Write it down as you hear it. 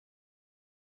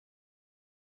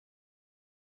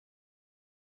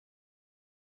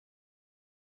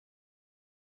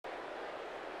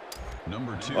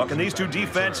Well, can these two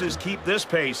defenses keep this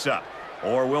pace up?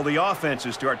 Or will the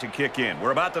offenses start to kick in?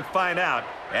 We're about to find out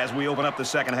as we open up the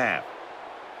second half.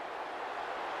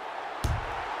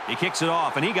 He kicks it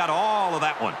off, and he got all of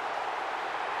that one.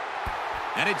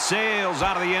 And it sails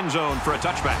out of the end zone for a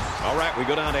touchback. All right, we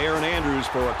go down to Aaron Andrews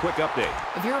for a quick update.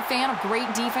 If you're a fan of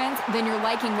great defense, then you're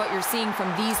liking what you're seeing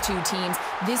from these two teams.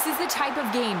 This is the type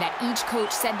of game that each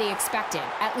coach said they expected,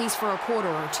 at least for a quarter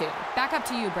or two. Back up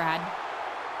to you, Brad.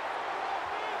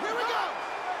 Here we go.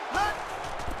 Hut.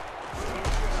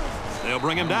 They'll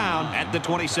bring him down at the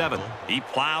 27. He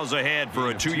plows ahead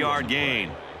for a 2-yard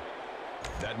gain.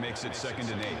 That makes it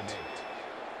 2nd and 8.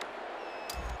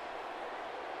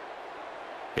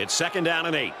 It's 2nd down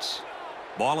and 8.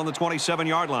 Ball on the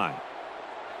 27-yard line.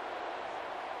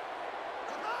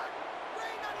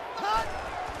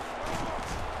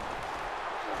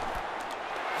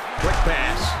 Quick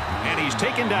pass. And he's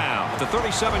taken down at the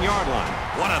 37-yard line.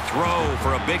 What a throw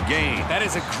for a big gain. That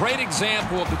is a great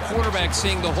example of the quarterback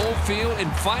seeing the whole field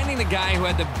and finding the guy who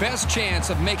had the best chance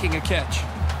of making a catch.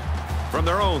 From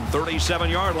their own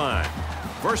 37-yard line.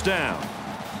 First down.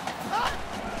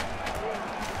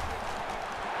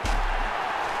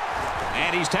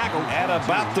 And he's tackled at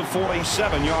about the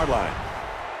 47-yard line.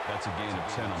 That's a gain of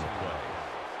 10 on the play.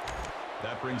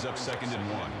 That brings up 2nd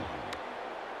and 1.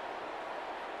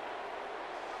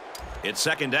 It's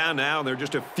 2nd down now, and they're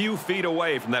just a few feet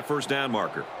away from that first down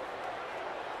marker.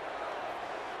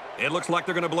 It looks like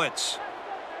they're going to blitz.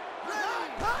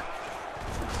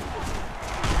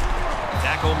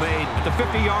 Tackle made at the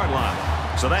 50-yard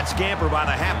line. So that scamper by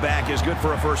the halfback is good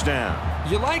for a first down.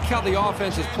 You like how the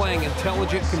offense is playing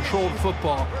intelligent, controlled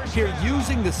football. Here,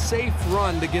 using the safe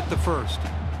run to get the first.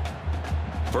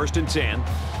 1st and 10.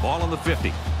 Ball on the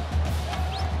 50.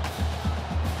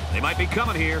 They might be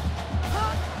coming here.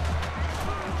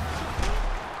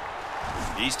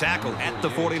 He's tackled at the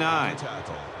 49.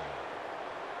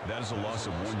 That is a loss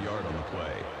of 1 yard on the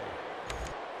play.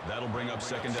 That'll bring up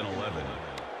 2nd and 11.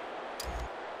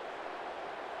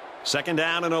 2nd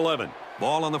down and 11.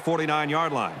 Ball on the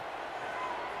 49-yard line.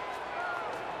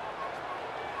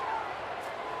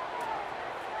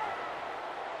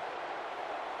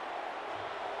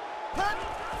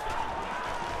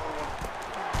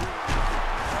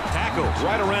 Tackled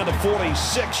right around the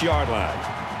 46-yard line.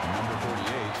 Number 48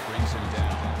 brings him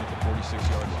down at the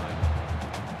 46-yard line.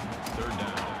 3rd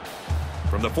down.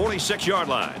 From the 46-yard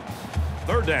line.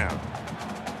 3rd down.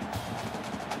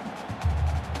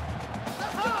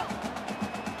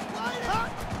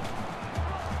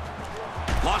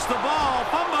 Lost the ball,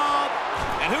 fumble,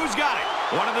 and who's got it?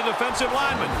 One of the defensive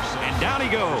linemen, and down he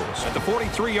goes at the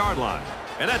 43-yard line.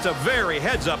 And that's a very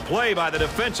heads-up play by the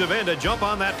defensive end to jump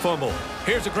on that fumble.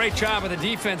 Here's a great job of the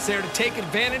defense there to take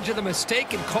advantage of the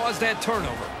mistake and cause that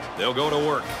turnover. They'll go to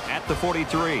work at the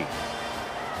 43.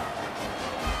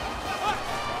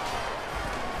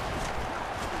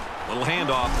 Little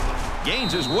handoff.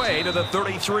 Gains his way to the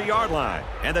 33-yard line.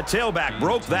 And the tailback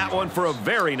broke that one for a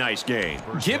very nice gain.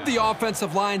 Give the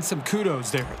offensive line some kudos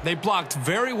there. They blocked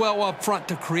very well up front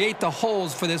to create the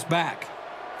holes for this back.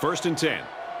 1st and 10.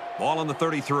 Ball on the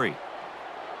 33.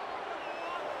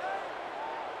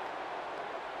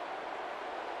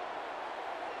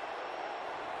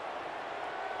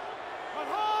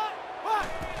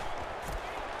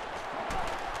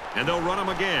 And they'll run him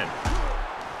again.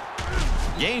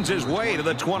 Gains his way to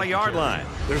the 20-yard line.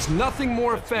 There's nothing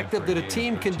more effective that a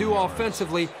team can do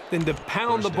offensively than to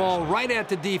pound the ball right at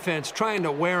the defense, trying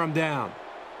to wear them down.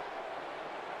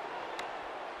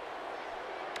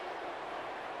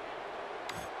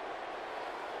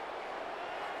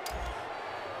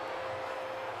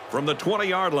 From the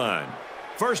 20-yard line.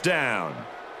 First down.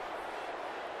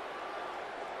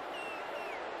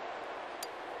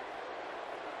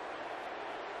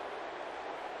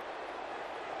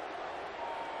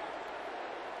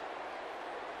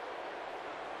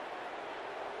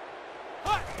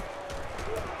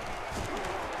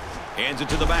 Hands it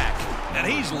to the back. And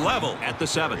he's level at the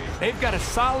 7. They've got a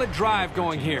solid drive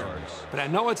going here. But I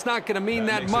know it's not going to mean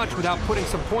that much without putting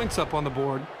some points up on the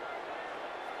board.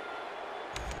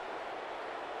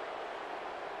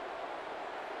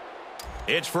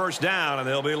 It's first down, and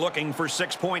they'll be looking for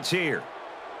 6 points here.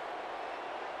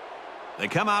 They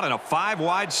come out in a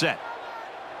 5-wide set.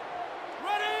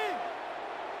 Ready.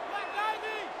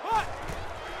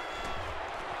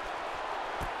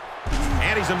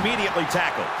 And he's immediately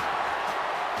tackled.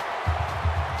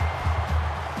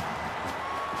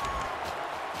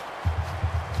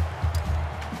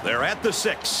 They're at the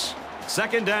 6.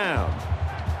 2nd down.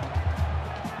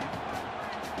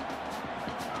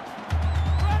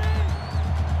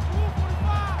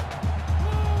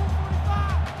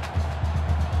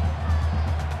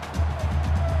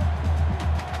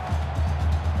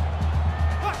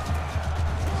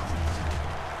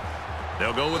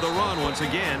 They'll go with a run once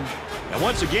again. And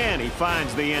once again, he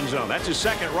finds the end zone. That's his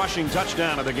second rushing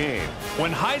touchdown of the game.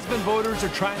 When Heisman voters are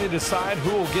trying to decide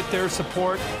who will get their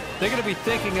support, they're going to be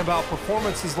thinking about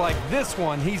performances like this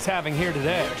one he's having here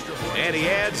today. And he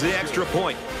adds the extra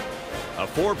point. A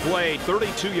 4-play,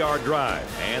 32-yard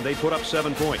drive, and they put up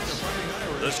 7 points.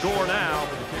 The score now,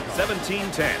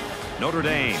 17-10. Notre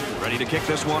Dame ready to kick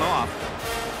this one off.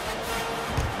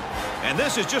 And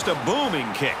this is just a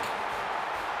booming kick.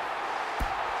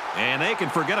 And they can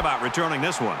forget about returning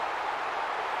this one.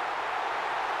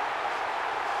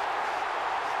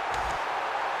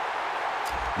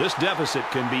 This deficit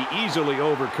can be easily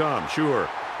overcome, sure.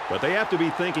 But they have to be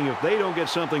thinking if they don't get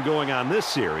something going on this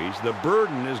series, the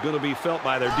burden is going to be felt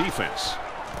by their defense.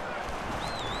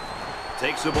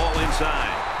 Takes the ball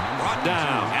inside. Brought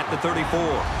down at the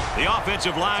 34. The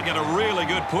offensive line got a really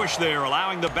good push there,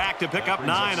 allowing the back to pick up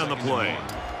 9 on the play.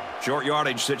 Short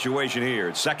yardage situation here.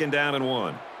 It's 2nd down and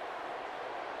 1.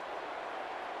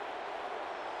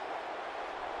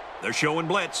 They're showing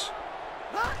blitz.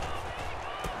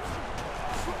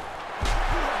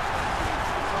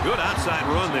 Good outside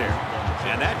run there.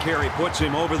 And that carry puts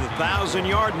him over the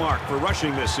 1,000-yard mark for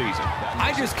rushing this season.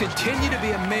 I just continue to be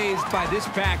amazed by this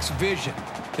back's vision.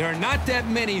 There are not that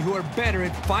many who are better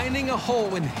at finding a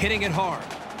hole and hitting it hard.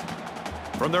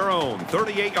 From their own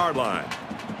 38-yard line,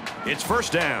 it's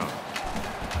 1st down.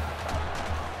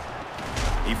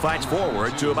 He fights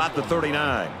forward to about the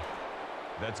 39.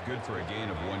 That's good for a gain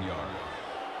of 1 yard.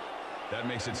 That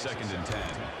makes it 2nd and 10.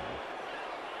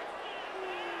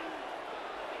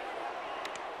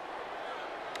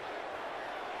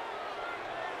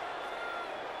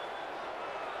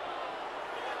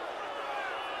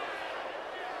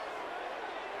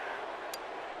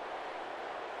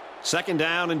 Second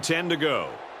down and 10 to go.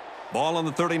 Ball on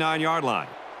the 39-yard line.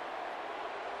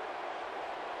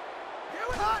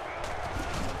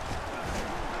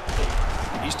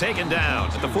 He's taken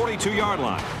down at the 42-yard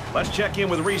line. Let's check in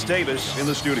with Reese Davis in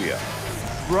the studio.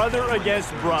 Brother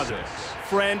against brother,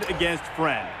 friend against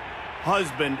friend,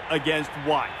 husband against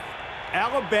wife.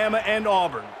 Alabama and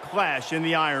Auburn clash in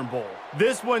the Iron Bowl.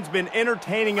 This one's been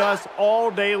entertaining us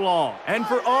all day long. And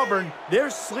for Auburn, they're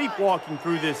sleepwalking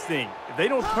through this thing. If they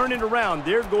don't turn it around,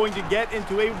 they're going to get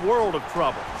into a world of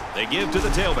trouble. They give to the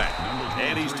tailback,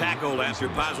 and he's tackled after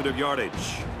positive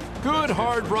yardage. Good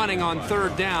hard running on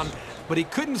 3rd down, but he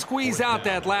couldn't squeeze out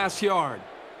that last yard.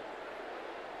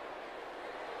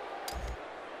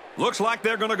 Looks like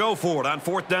they're going to go for it on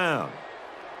 4th down.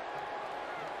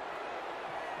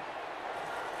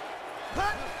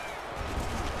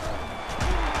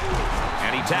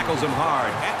 And he tackles him hard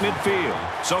at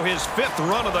midfield. So his 5th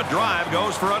run of the drive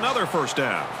goes for another 1st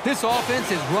down. This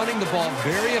offense is running the ball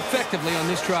very effectively on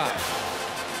this drive.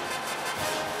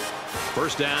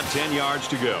 1st down, 10 yards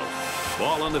to go.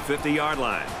 Ball on the 50-yard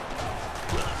line.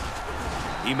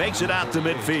 He makes it out to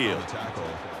midfield.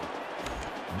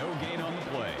 No gain on the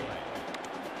play.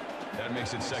 That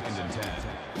makes it 2nd and 10.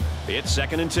 It's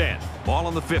 2nd and 10. Ball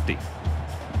on the 50.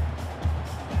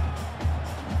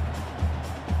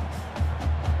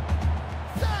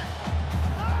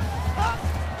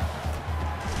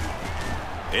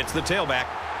 It's the tailback.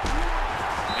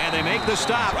 And they make the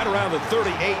stop Right around the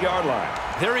 38-yard line.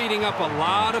 They're eating up a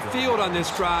lot of field on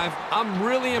this drive. I'm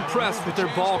really impressed with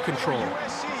their ball control.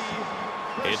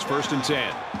 It's 1st and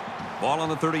 10. Ball on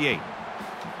the 38.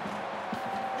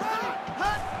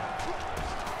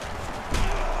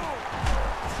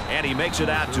 And he makes it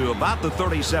out to about the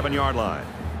 37-yard line.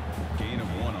 Gain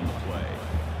of 1 on the play.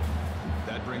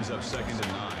 That brings up 2nd and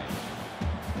 9.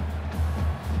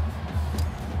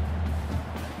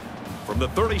 From the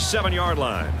 37-yard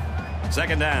line.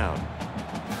 2nd down.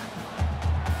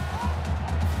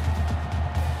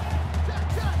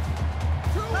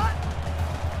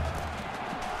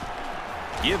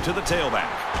 Give to the tailback.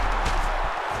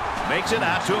 Makes it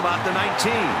out to about the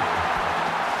 19.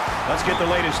 Let's get the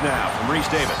latest now from Reese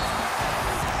Davis.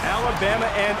 Alabama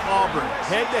and Auburn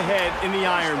head-to-head in the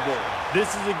Iron Bowl.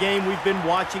 This is a game we've been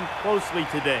watching closely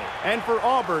today. And for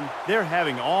Auburn, they're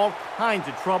having all kinds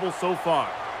of trouble so far.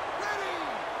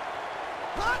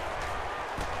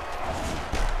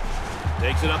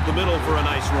 Takes it up the middle for a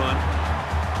nice run.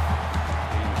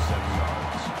 Gain of 7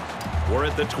 yards. We're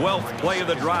at the 12th play of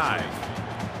the drive.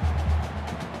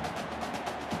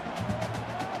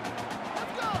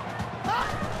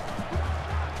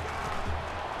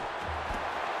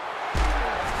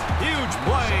 Huge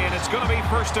play, and it's going to be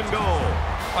 1st and goal.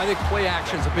 I think play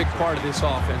action is a big part of this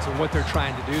offense and what they're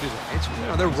trying to do today. It's,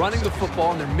 they're running the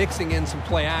football and they're mixing in some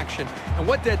play action. And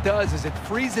what that does is it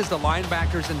freezes the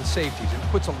linebackers and the safeties. It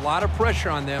puts a lot of pressure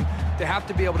on them to have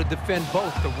to be able to defend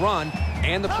both the run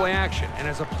and the play action. And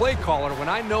as a play caller, when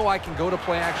I know I can go to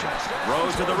play action.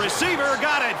 Throws to the receiver.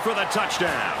 Got it for the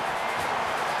touchdown.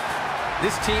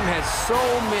 This team has so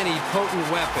many potent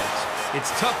weapons.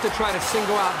 It's tough to try to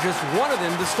single out just one of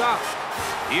them to stop.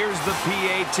 Here's the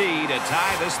PAT to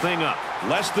tie this thing up.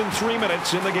 Less than 3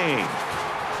 minutes in the game.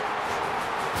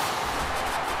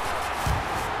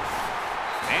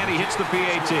 And he hits the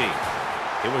PAT.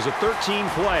 It was a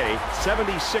 13-play,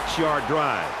 76-yard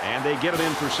drive, and they get it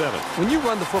in for 7. When you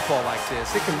run the football like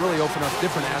this, it can really open up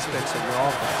different aspects of your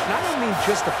offense. And I don't mean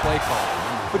just the play call,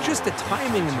 but just the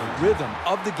timing and the rhythm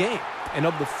of the game and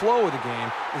of the flow of the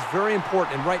game is very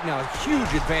important. And right now, a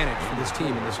huge advantage for this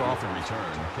team in this offense.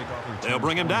 They'll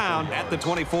bring him down at the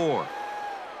 24.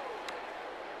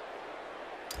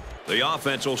 The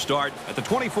offense will start at the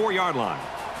 24-yard line.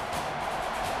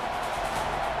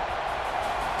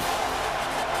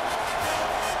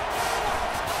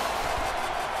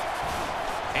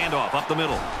 Handoff up the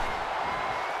middle.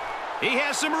 He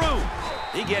has some room.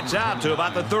 He gets out to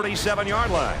about the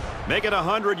 37-yard line. Make it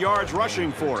 100 yards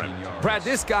rushing for him. Brad,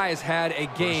 this guy has had a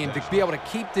game to be able to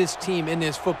keep this team in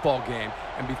this football game.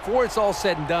 And before it's all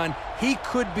said and done, he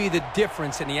could be the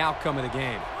difference in the outcome of the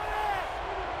game.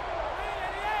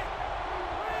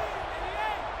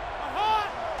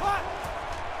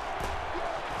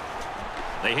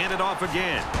 They hand it off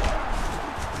again.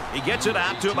 He gets it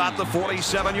out to about the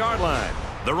 47-yard line.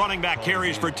 The running back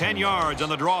carries for 10 yards on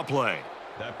the draw play.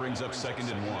 That brings up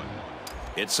 2nd and 1.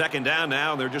 It's 2nd down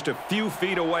now, and they're just a few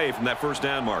feet away from that first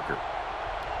down marker.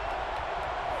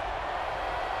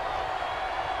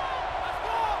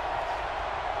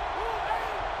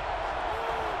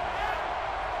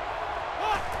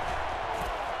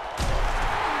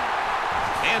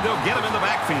 And they'll get him in the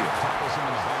backfield.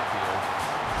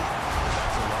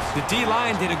 The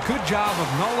D-line did a good job of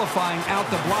nullifying out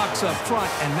the blocks up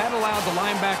front, and that allowed the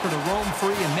linebacker to roam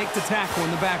free and make the tackle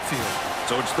in the backfield.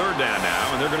 So it's 3rd down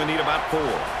now, and they're going to need about 4.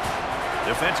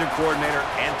 Defensive coordinator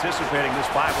anticipating this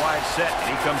 5-wide set,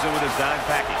 and he comes in with his dime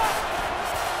package.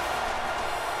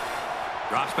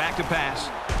 Drops back to pass.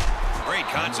 Great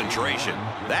concentration.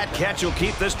 That catch will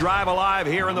keep this drive alive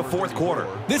here in the 4th quarter.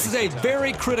 This is a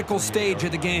very critical stage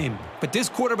of the game, but this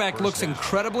quarterback looks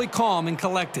incredibly calm and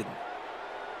collected.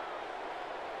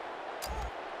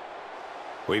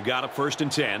 We've got a 1st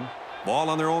and 10. Ball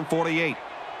on their own 48.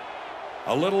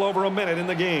 A little over a minute in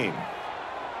the game.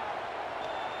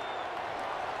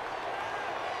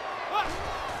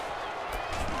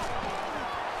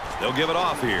 They'll give it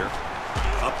off here.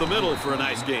 Up the middle for a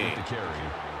nice gain.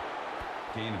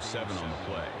 Gain of 7 on the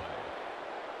play.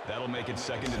 That'll make it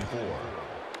 2nd and 4.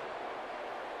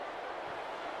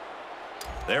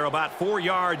 They're about 4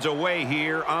 yards away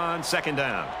here on 2nd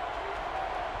down.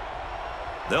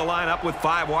 They'll line up with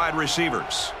 5 wide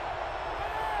receivers.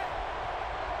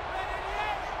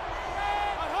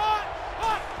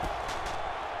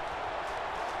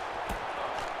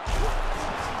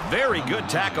 Very good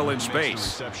tackle in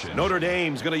space. Notre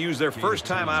Dame's going to use their first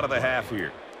time out of the half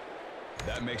here.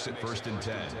 That makes it 1st and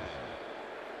 10.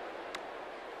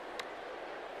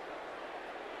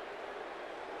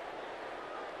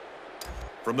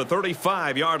 From the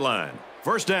 35-yard line.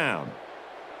 1st down.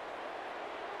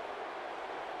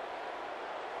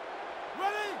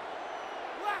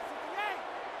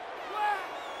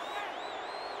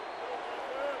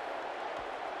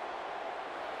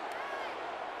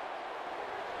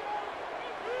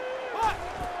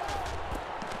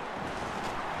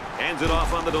 Hands it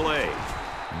off on the delay.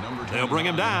 They'll bring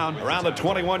him down Around the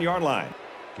 21-yard line.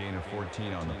 Gain of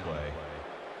 14 on the play.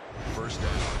 1st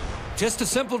down. Just a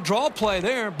simple draw play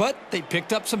there, but they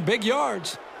picked up some big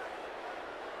yards.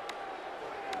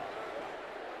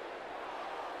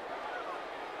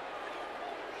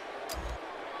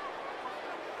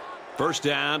 First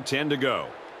down, 10 to go.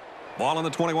 Ball on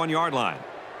the 21-yard line.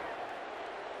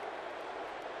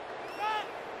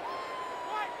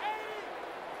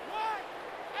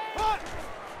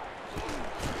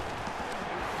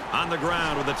 On the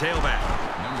ground with the tailback.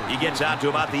 He gets out to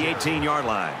about the 18-yard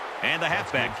line. And the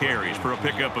halfback carries for a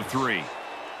pickup of 3.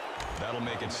 That'll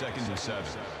make it 2nd and 7.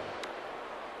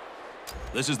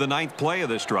 This is the 9th play of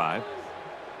this drive.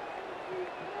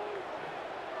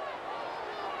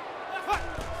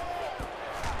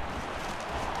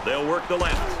 They'll work the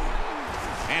left.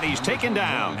 And he's taken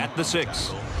down at the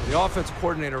 6. The offensive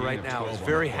coordinator right now is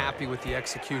very happy with the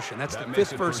execution. That's the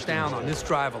 5th first down on this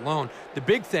drive alone. The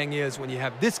big thing is when you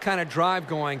have this kind of drive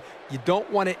going, you don't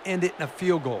want to end it in a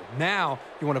field goal. Now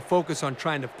you want to focus on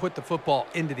trying to put the football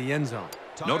into the end zone.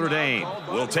 Notre Dame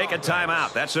will take a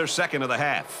timeout. That's their 2nd of the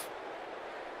half.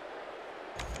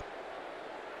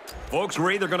 Folks,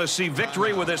 we're either going to see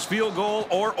victory with this field goal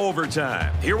or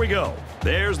overtime. Here we go.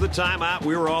 There's the timeout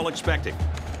we were all expecting.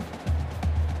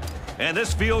 And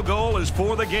this field goal is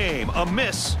for the game. A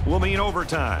miss will mean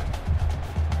overtime.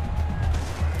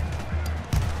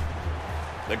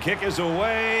 The kick is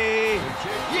away.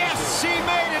 Yes, he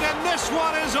made it, and this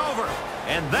one is over.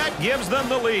 And that gives them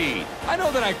the lead. I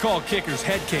know that I call kickers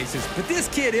head cases, but this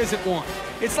kid isn't one.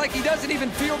 It's like he doesn't even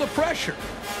feel the pressure.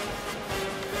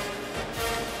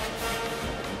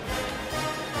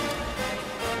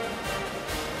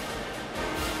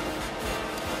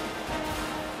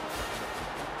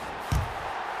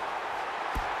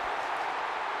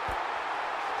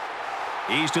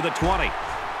 He's to the 20.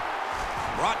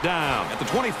 Brought down at the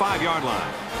 25-yard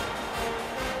line.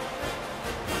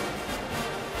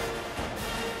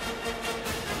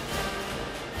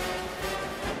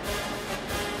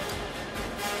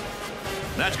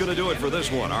 That's going to do it for this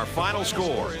one. Our final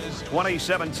score,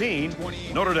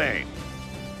 20-17, Notre Dame.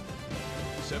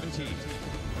 17.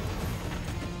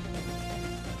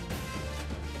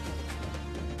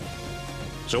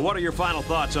 So what are your final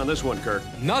thoughts on this one, Kirk?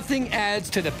 Nothing adds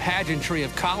to the pageantry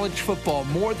of college football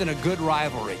more than a good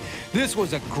rivalry. This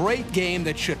was a great game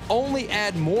that should only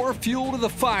add more fuel to the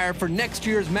fire for next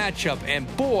year's matchup, and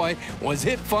boy, was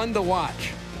it fun to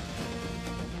watch.